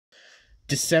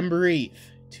December 8th,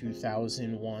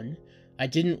 2001. I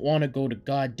didn't want to go to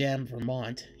goddamn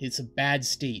Vermont. It's a bad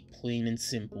state, plain and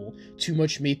simple. Too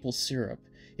much maple syrup.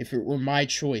 If it were my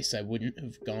choice, I wouldn't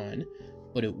have gone.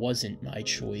 But it wasn't my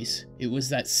choice. It was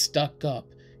that stuck-up,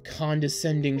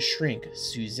 condescending shrink,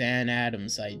 Suzanne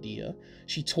Adams' idea.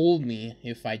 She told me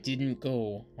if I didn't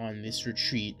go on this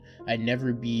retreat, I'd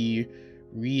never be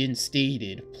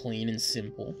reinstated, plain and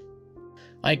simple.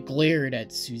 I glared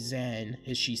at Suzanne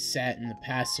as she sat in the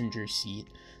passenger seat,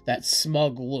 that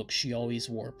smug look she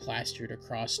always wore plastered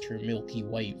across her milky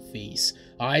white face.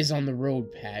 "Eyes on the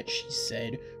road, Pat," she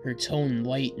said, her tone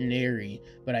light and airy,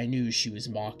 but I knew she was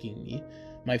mocking me.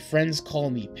 "My friends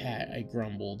call me Pat," I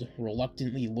grumbled,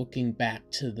 reluctantly looking back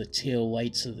to the tail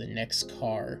lights of the next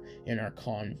car in our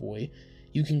convoy.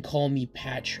 "You can call me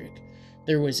Patrick."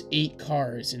 There was 8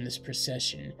 cars in this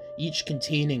procession, each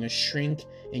containing a shrink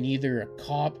and either a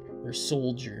cop or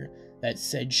soldier. That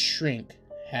said shrink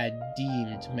had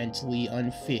deemed mentally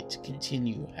unfit to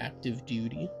continue active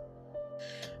duty.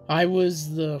 I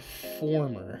was the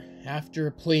former. After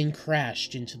a plane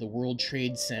crashed into the World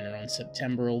Trade Center on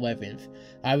September 11th,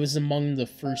 I was among the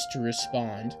first to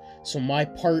respond, so my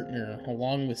partner,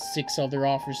 along with 6 other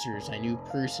officers I knew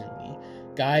personally,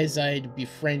 guys I'd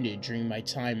befriended during my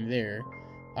time there,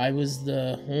 I was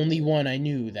the only one I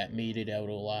knew that made it out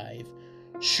alive.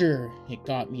 Sure, it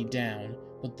got me down,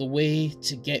 but the way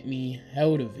to get me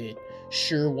out of it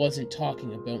sure wasn't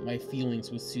talking about my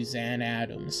feelings with Suzanne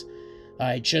Adams.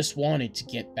 I just wanted to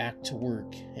get back to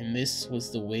work, and this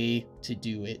was the way to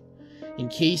do it. In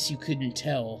case you couldn't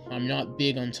tell, I'm not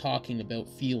big on talking about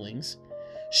feelings.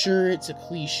 Sure, it's a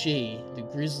cliche, the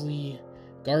grizzly,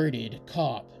 guarded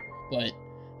cop, but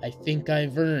I think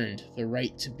I've earned the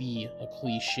right to be a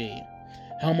cliche.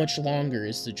 "How much longer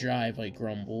is the drive?" I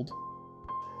grumbled.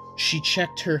 She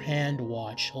checked her hand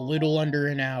watch. "A little under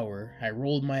an hour." I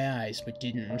rolled my eyes but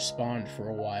didn't respond for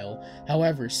a while.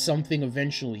 However, something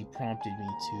eventually prompted me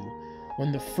to.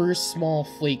 When the first small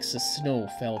flakes of snow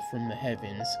fell from the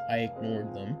heavens, I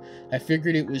ignored them. I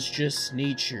figured it was just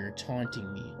nature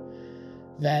taunting me,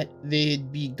 that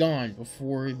they'd be gone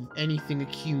before anything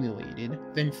accumulated.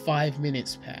 Then 5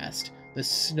 minutes passed. The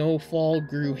snowfall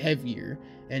grew heavier,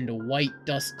 and a white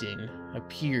dusting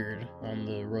appeared on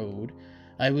the road.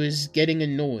 I was getting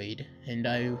annoyed, and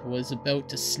I was about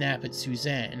to snap at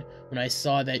Suzanne when I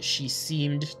saw that she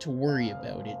seemed to worry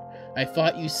about it. "I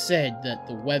thought you said that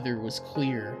the weather was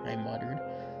clear," I muttered.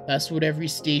 "That's what every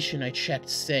station I checked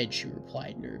said," she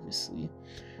replied nervously.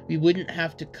 "We wouldn't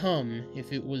have to come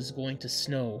if it was going to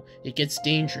snow. It gets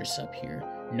dangerous up here."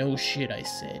 "No shit," I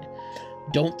said.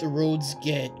 "Don't the roads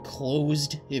get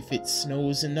closed if it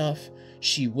snows enough?"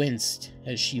 She winced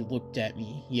as she looked at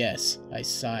me. "Yes," I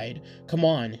sighed. "Come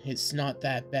on, it's not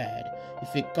that bad.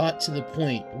 If it got to the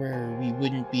point where we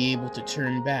wouldn't be able to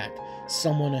turn back,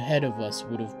 someone ahead of us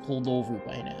would have pulled over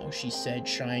by now," she said,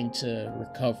 trying to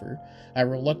recover. I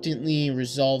reluctantly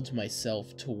resolved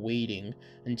myself to waiting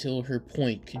until her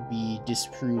point could be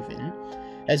disproven.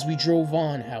 As we drove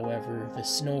on, however, the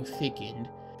snow thickened.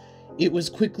 It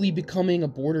was quickly becoming a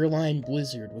borderline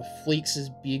blizzard, with flakes as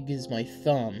big as my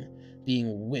thumb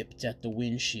being whipped at the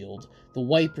windshield, the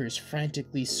wipers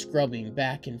frantically scrubbing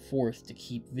back and forth to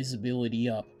keep visibility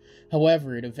up.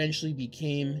 However, it eventually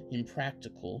became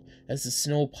impractical, as the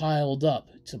snow piled up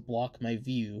to block my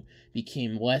view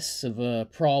became less of a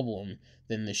problem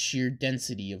than the sheer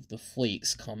density of the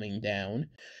flakes coming down.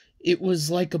 It was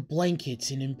like a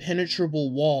blanket, an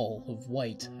impenetrable wall of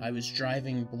white. I was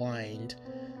driving blind,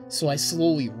 so I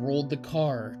slowly rolled the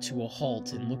car to a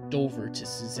halt and looked over to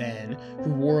Suzanne,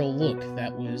 who wore a look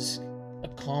that was a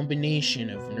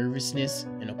combination of nervousness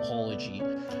and apology.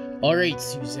 "All right,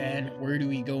 Suzanne, where do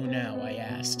we go now?" I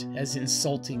asked, as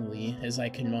insultingly as I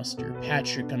could muster.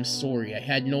 "Patrick, I'm sorry. I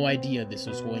had no idea this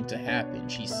was going to happen,"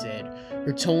 she said,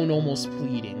 her tone almost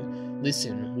pleading.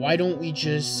 "Listen, why don't we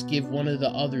just give one of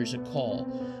the others a call?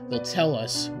 They'll tell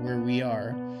us where we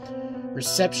are."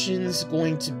 "Reception's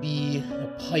going to be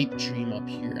a pipe dream up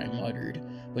here," I muttered,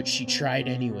 but she tried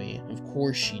anyway. Of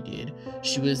course she did.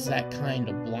 She was that kind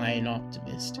of blind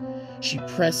optimist. She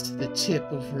pressed the tip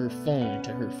of her phone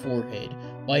to her forehead,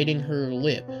 biting her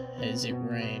lip as it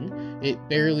rang. It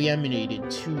barely emanated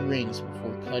 2 rings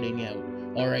before cutting out.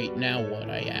 "All right, now what?"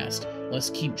 I asked. "Let's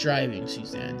keep driving,"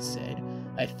 Suzanne said.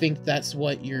 "I think that's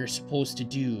what you're supposed to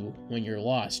do when you're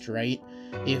lost, right?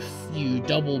 If you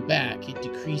double back, it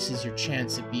decreases your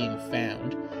chance of being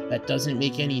found." "That doesn't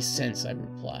make any sense," I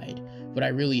replied, but I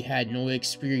really had no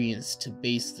experience to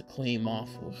base the claim off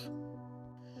of.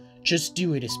 "Just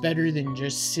do it, it's better than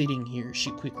just sitting here,"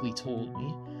 she quickly told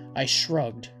me. I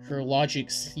shrugged. Her logic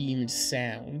seemed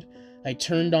sound. I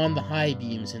turned on the high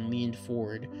beams and leaned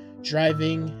forward,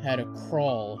 driving at a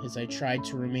crawl as I tried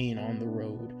to remain on the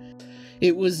road.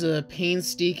 It was a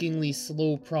painstakingly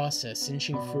slow process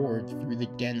inching forward through the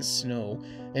dense snow,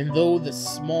 and though the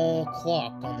small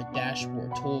clock on the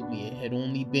dashboard told me it had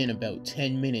only been about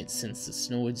 10 minutes since the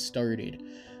snow had started,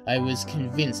 I was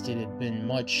convinced it had been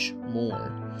much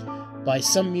more. By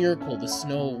some miracle, the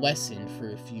snow lessened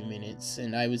for a few minutes,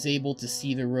 and I was able to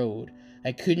see the road.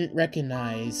 I couldn't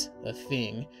recognize a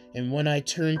thing, and when I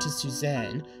turned to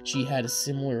Suzanne, she had a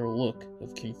similar look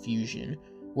of confusion.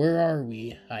 "Where are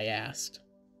we?" I asked.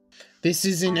 "This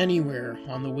isn't anywhere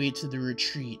on the way to the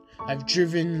retreat. I've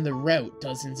driven the route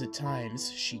dozens of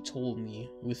times," she told me,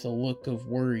 with a look of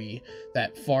worry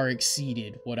that far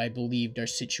exceeded what I believed our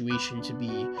situation to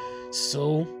be.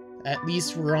 "So, at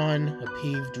least we're on a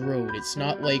paved road. It's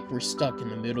not like we're stuck in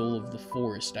the middle of the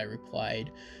forest," I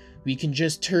replied. "We can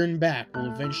just turn back.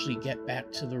 We'll eventually get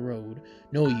back to the road."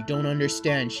 "No, you don't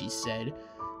understand," she said.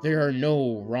 "There are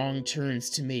no wrong turns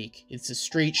to make. It's a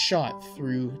straight shot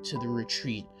through to the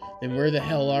retreat." "Then where the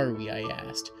hell are we?" I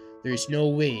asked. "There's no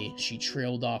way," she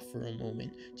trailed off for a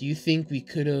moment. "Do you think we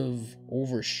could have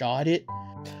overshot it?"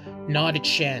 "Not a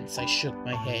chance," I shook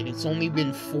my head. "It's only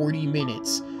been 40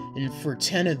 minutes, and for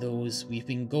 10 of those, we've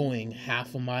been going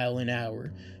half a mile an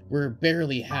hour. We're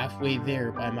barely halfway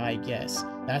there by my guess."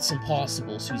 "That's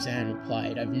impossible," Suzanne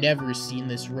replied. "I've never seen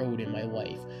this road in my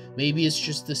life. Maybe it's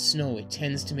just the snow. It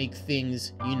tends to make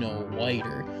things,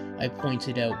 lighter," I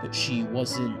pointed out, but she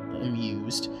wasn't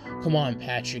amused. "Come on,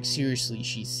 Patrick, seriously,"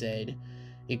 she said,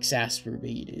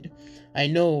 exasperated. "I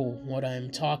know what I'm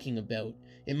talking about.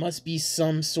 It must be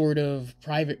some sort of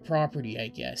private property, I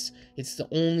guess. It's the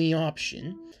only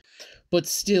option. But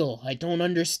still, I don't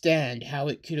understand how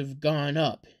it could have gone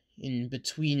up in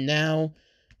between now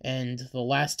and the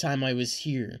last time I was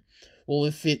here." "Well,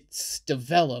 if it's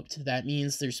developed, that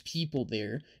means there's people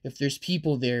there. If there's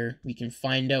people there, we can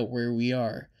find out where we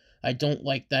are." "I don't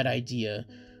like that idea.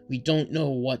 We don't know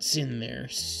what's in there,"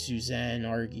 Suzanne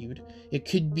argued. "It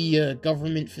could be a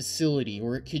government facility,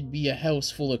 or it could be a house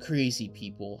full of crazy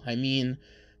people. I mean,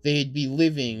 they'd be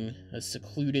living a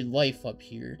secluded life up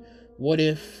here. What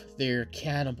if they're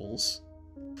cannibals?"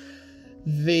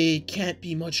 "They can't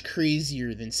be much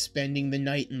crazier than spending the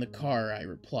night in the car," I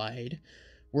replied.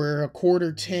 "We're a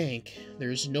quarter tank.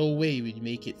 There's no way we'd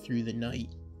make it through the night."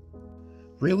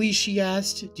 "Really?" she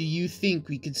asked. "Do you think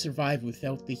we could survive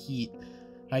without the heat?"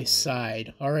 I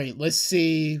sighed. "Alright, let's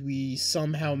say we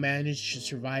somehow manage to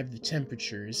survive the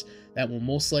temperatures that will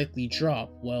most likely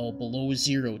drop well below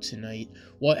 0 tonight.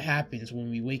 What happens when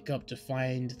we wake up to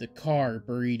find the car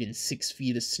buried in 6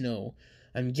 feet of snow?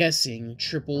 I'm guessing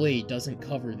AAA doesn't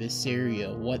cover this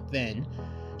area. What then?"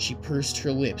 She pursed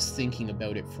her lips, thinking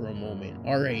about it for a moment.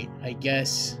 "Alright, I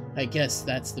guess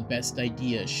that's the best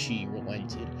idea," she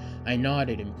relented. I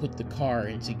nodded and put the car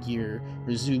into gear,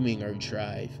 resuming our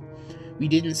drive. We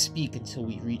didn't speak until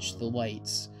we reached the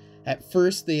lights. At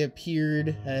first they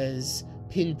appeared as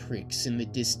pinpricks in the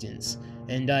distance,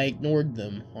 and I ignored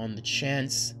them on the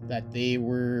chance that they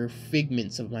were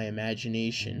figments of my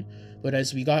imagination. But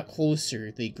as we got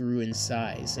closer, they grew in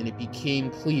size, and it became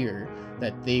clear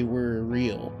that they were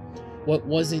real. What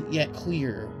wasn't yet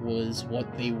clear was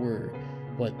what they were,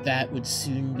 but that would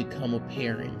soon become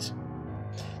apparent.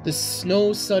 The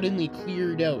snow suddenly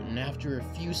cleared out, and after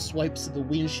a few swipes of the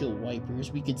windshield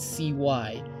wipers, we could see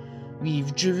why.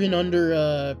 We've driven under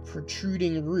a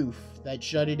protruding roof that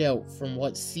jutted out from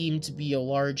what seemed to be a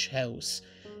large house,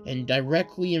 and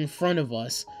directly in front of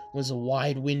us was a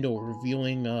wide window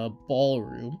revealing a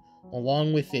ballroom,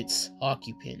 along with its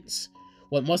occupants.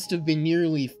 What must have been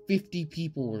nearly 50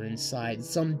 people were inside,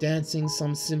 some dancing,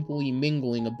 some simply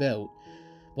mingling about,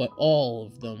 but all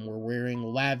of them were wearing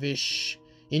lavish,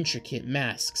 intricate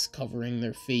masks covering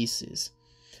their faces.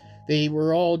 They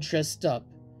were all dressed up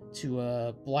to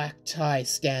a black tie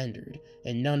standard,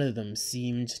 and none of them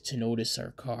seemed to notice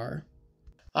our car.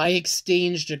 I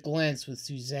exchanged a glance with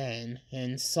Suzanne,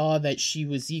 and saw that she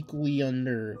was equally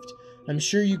unnerved. I'm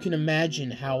sure you can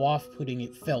imagine how off-putting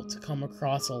it felt to come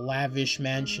across a lavish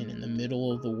mansion in the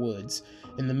middle of the woods,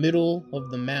 in the middle of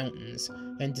the mountains,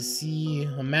 and to see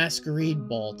a masquerade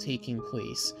ball taking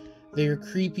place. They're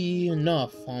creepy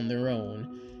enough on their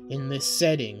own. In this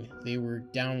setting, they were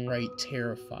downright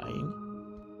terrifying.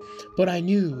 But I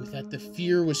knew that the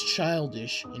fear was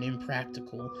childish and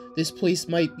impractical. This place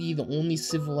might be the only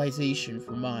civilization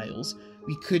for miles.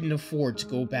 We couldn't afford to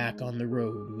go back on the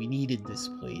road. We needed this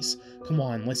place. "Come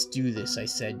on, let's do this," I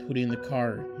said, putting the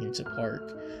car into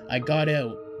park. I got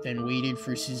out, then waited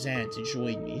for Suzanne to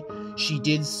join me. She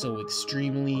did so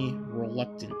extremely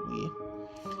reluctantly.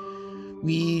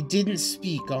 We didn't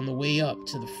speak on the way up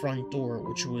to the front door,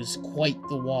 which was quite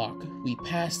the walk. We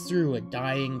passed through a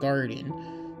dying garden,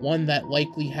 one that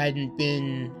likely hadn't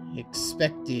been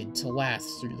expected to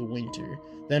last through the winter,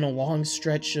 then a long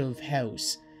stretch of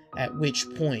house, at which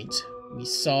point we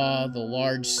saw the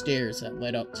large stairs that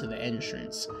led up to the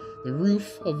entrance. The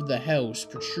roof of the house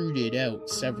protruded out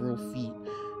several feet,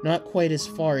 not quite as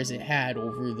far as it had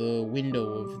over the window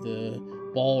of the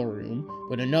ballroom,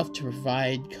 but enough to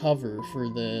provide cover for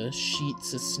the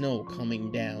sheets of snow coming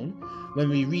down. When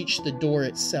we reached the door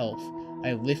itself,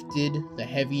 I lifted the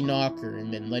heavy knocker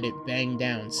and then let it bang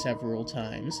down several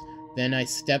times. Then I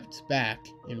stepped back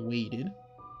and waited.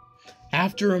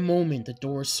 After a moment, the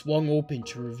door swung open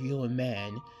to reveal a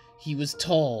man. He was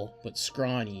tall, but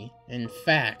scrawny. In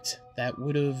fact, that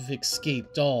would have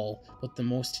escaped all but the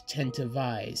most attentive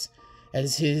eyes.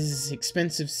 As his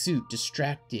expensive suit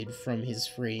distracted from his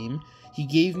frame, he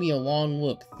gave me a long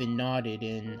look, then nodded,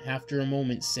 and after a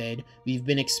moment said, "We've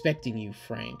been expecting you,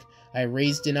 Frank." I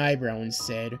raised an eyebrow and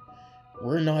said,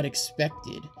 "We're not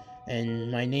expected, and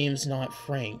my name's not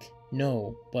Frank."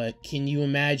 "No, but can you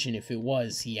imagine if it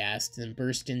was?" he asked, and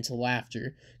burst into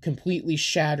laughter, completely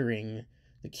shattering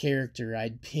the character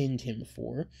I'd pinned him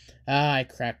for. I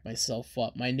cracked myself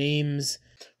up. "My name's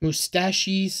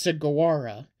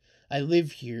Mustache-Sugawara. I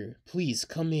live here. Please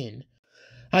come in."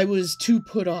 I was too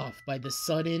put off by the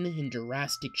sudden and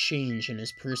drastic change in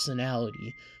his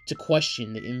personality to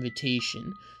question the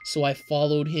invitation, so I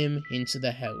followed him into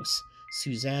the house.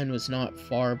 Suzanne was not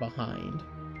far behind.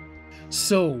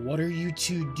 "So, what are you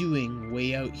two doing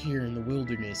way out here in the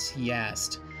wilderness?" he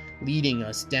asked, leading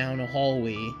us down a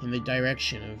hallway in the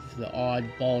direction of the odd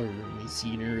ballroom we'd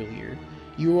seen earlier.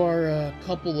 "You are a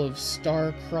couple of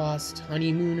star-crossed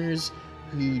honeymooners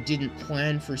who didn't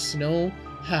plan for snow?"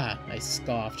 "Ha," I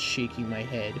scoffed, shaking my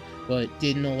head, but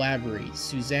didn't elaborate.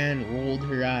 Suzanne rolled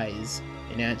her eyes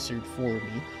and answered for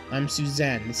me. "I'm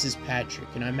Suzanne, this is Patrick,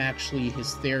 and I'm actually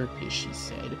his therapist," she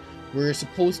said. "We're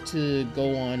supposed to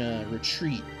go on a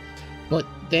retreat, but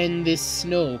then this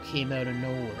snow came out of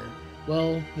nowhere."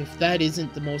 "Well, if that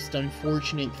isn't the most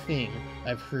unfortunate thing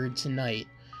I've heard tonight,"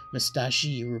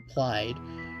 Mustache replied,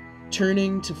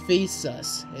 turning to face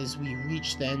us as we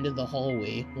reached the end of the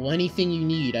hallway. "Well, anything you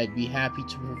need, I'd be happy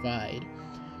to provide."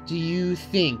 "Do you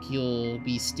think you'll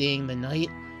be staying the night?"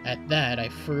 At that, I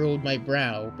furrowed my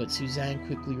brow, but Suzanne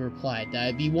quickly replied,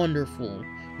 "That'd be wonderful,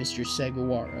 Mr.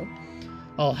 Sugawara.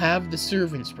 I'll have the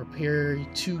servants prepare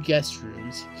 2 guest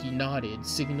rooms." He nodded,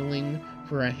 signaling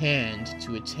for a hand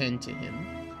to attend to him.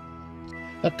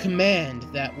 A command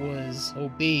that was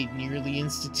obeyed nearly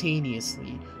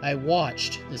instantaneously. I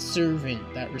watched the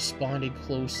servant that responded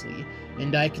closely,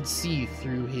 and I could see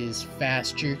through his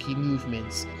fast, jerky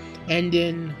movements and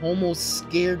an almost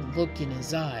scared look in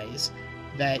his eyes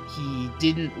that he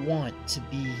didn't want to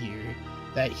be here,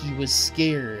 that he was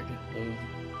scared of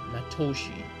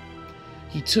Matoshi.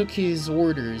 He took his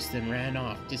orders, then ran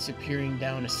off, disappearing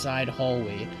down a side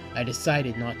hallway. I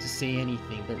decided not to say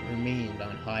anything, but remained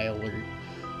on high alert.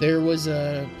 "There was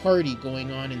a party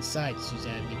going on inside,"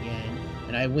 Suzanne began,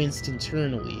 and I winced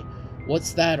internally.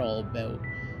 "What's that all about?"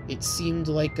 "It seemed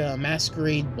like a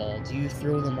masquerade ball. Do you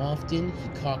throw them often?"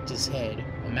 He cocked his head.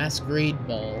 "A masquerade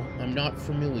ball? I'm not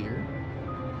familiar."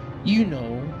 "You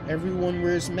know, everyone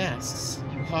wears masks.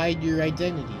 You hide your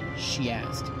identity," she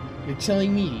asked. "You're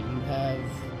telling me you have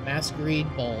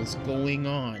masquerade balls going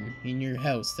on in your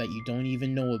house that you don't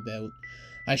even know about?"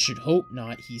 "I should hope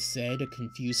not," he said, a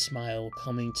confused smile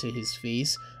coming to his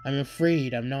face. "I'm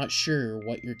afraid I'm not sure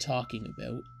what you're talking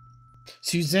about."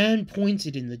 Suzanne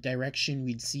pointed in the direction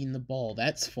we'd seen the ball.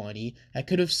 "That's funny. I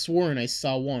could have sworn I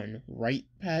saw one. Right,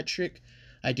 Patrick?"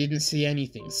 I didn't say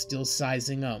anything, still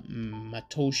sizing up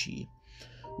Matoshi.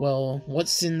 "Well,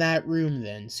 what's in that room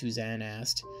then?" Suzanne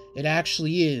asked. "It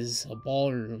actually is a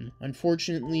ballroom.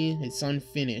 Unfortunately, it's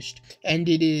unfinished, and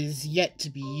it is yet to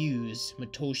be used,"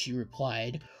 Matoshi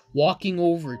replied, walking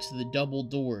over to the double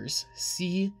doors.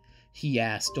 "See?" he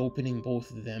asked, opening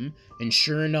both of them, and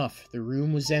sure enough, the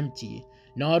room was empty.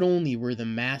 Not only were the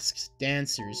masked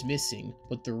dancers missing,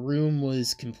 but the room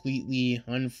was completely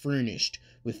unfurnished,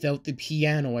 without the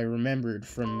piano I remembered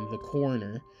from the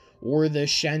corner, or the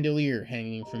chandelier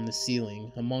hanging from the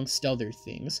ceiling, amongst other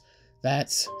things.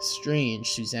 "That's strange,"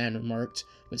 Suzanne remarked,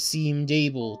 but seemed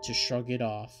able to shrug it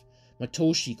off.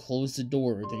 Matoshi closed the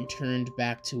door, then turned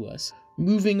back to us.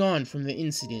 "Moving on from the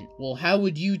incident, well, how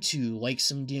would you two like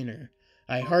some dinner?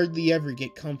 I hardly ever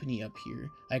get company up here."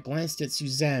 I glanced at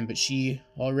Suzanne, but she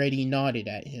already nodded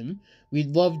at him.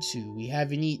 "We'd love to. We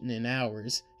haven't eaten in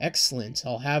hours." "Excellent.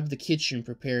 I'll have the kitchen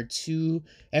prepare 2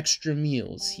 extra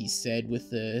meals," he said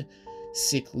with a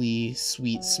sickly,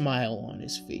 sweet smile on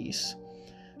his face.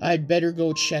 "I'd better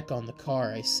go check on the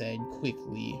car," I said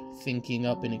quickly, thinking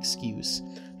up an excuse.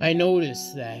 I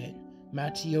noticed that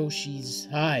Matayoshi's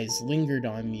eyes lingered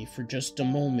on me for just a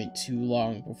moment too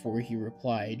long before he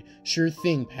replied, "Sure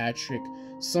thing, Patrick.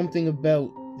 Something about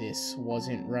this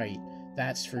wasn't right,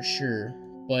 that's for sure.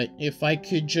 But if I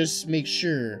could just make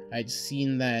sure I'd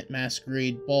seen that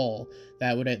masquerade ball,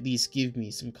 that would at least give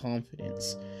me some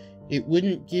confidence. It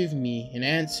wouldn't give me an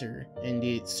answer, and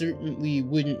it certainly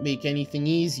wouldn't make anything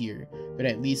easier, but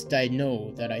at least I'd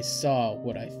know that I saw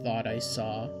what I thought I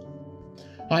saw."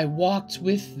 I walked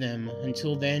with them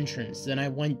until the entrance, then I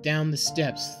went down the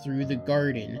steps through the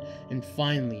garden and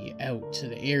finally out to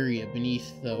the area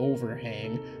beneath the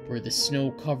overhang where the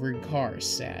snow-covered car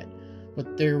sat.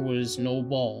 But there was no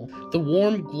ball. The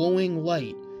warm, glowing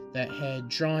light that had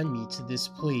drawn me to this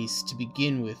place to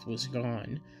begin with was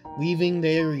gone, leaving the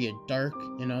area dark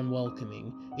and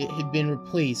unwelcoming. It had been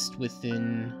replaced with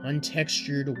an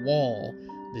untextured wall,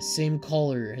 the same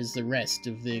color as the rest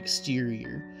of the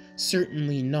exterior.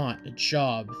 Certainly not a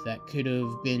job that could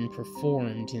have been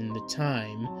performed in the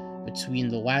time between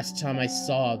the last time I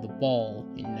saw the ball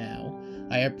and now.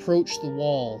 I approached the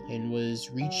wall and was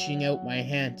reaching out my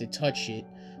hand to touch it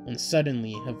when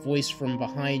suddenly a voice from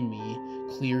behind me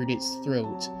cleared its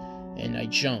throat, and I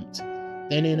jumped.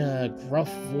 Then in a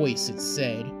gruff voice it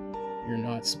said, "You're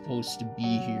not supposed to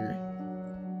be here."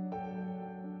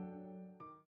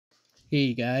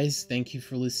 Hey guys, thank you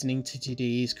for listening to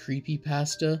today's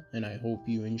Creepypasta, and I hope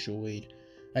you enjoyed.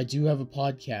 I do have a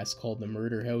podcast called The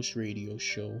Murder House Radio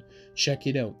Show. Check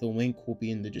it out, the link will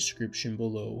be in the description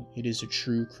below. It is a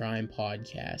true crime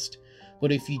podcast.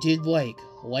 But if you did like,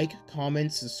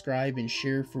 comment, subscribe, and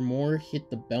share for more. Hit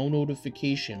the bell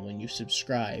notification when you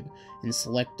subscribe, and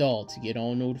select all to get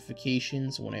all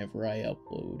notifications whenever I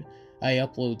upload. I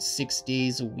upload 6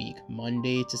 days a week,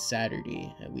 Monday to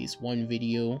Saturday, at least one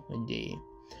video a day.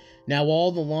 Now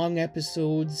all the long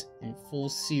episodes and full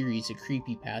series of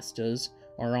creepypastas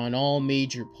are on all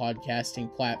major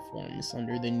podcasting platforms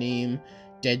under the name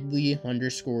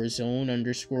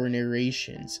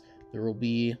Deadly_Zone_Narrations. There will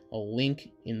be a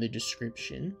link in the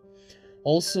description.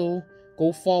 Also,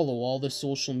 go follow all the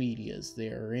social medias. They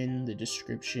are in the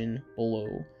description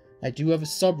below. I do have a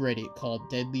subreddit called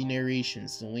Deadly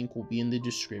Narrations. The link will be in the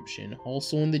description.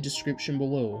 Also in the description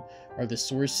below are the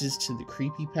sources to the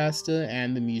creepypasta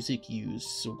and the music used,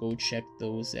 so go check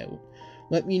those out.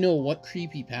 Let me know what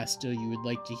creepypasta you would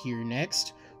like to hear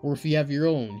next, or if you have your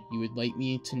own you would like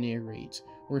me to narrate,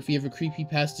 or if you have a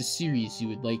creepypasta series you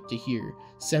would like to hear.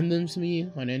 Send them to me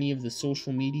on any of the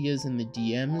social medias in the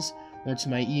DMs, or to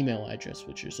my email address,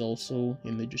 which is also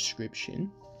in the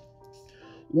description.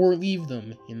 Or leave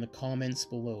them in the comments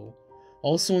below.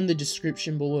 Also in the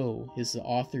description below is the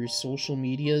author's social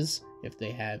medias, if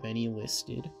they have any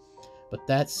listed. But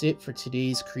that's it for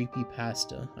today's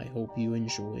creepypasta. I hope you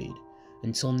enjoyed.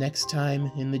 Until next time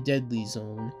in the Deadly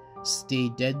Zone, stay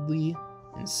deadly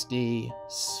and stay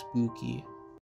spooky.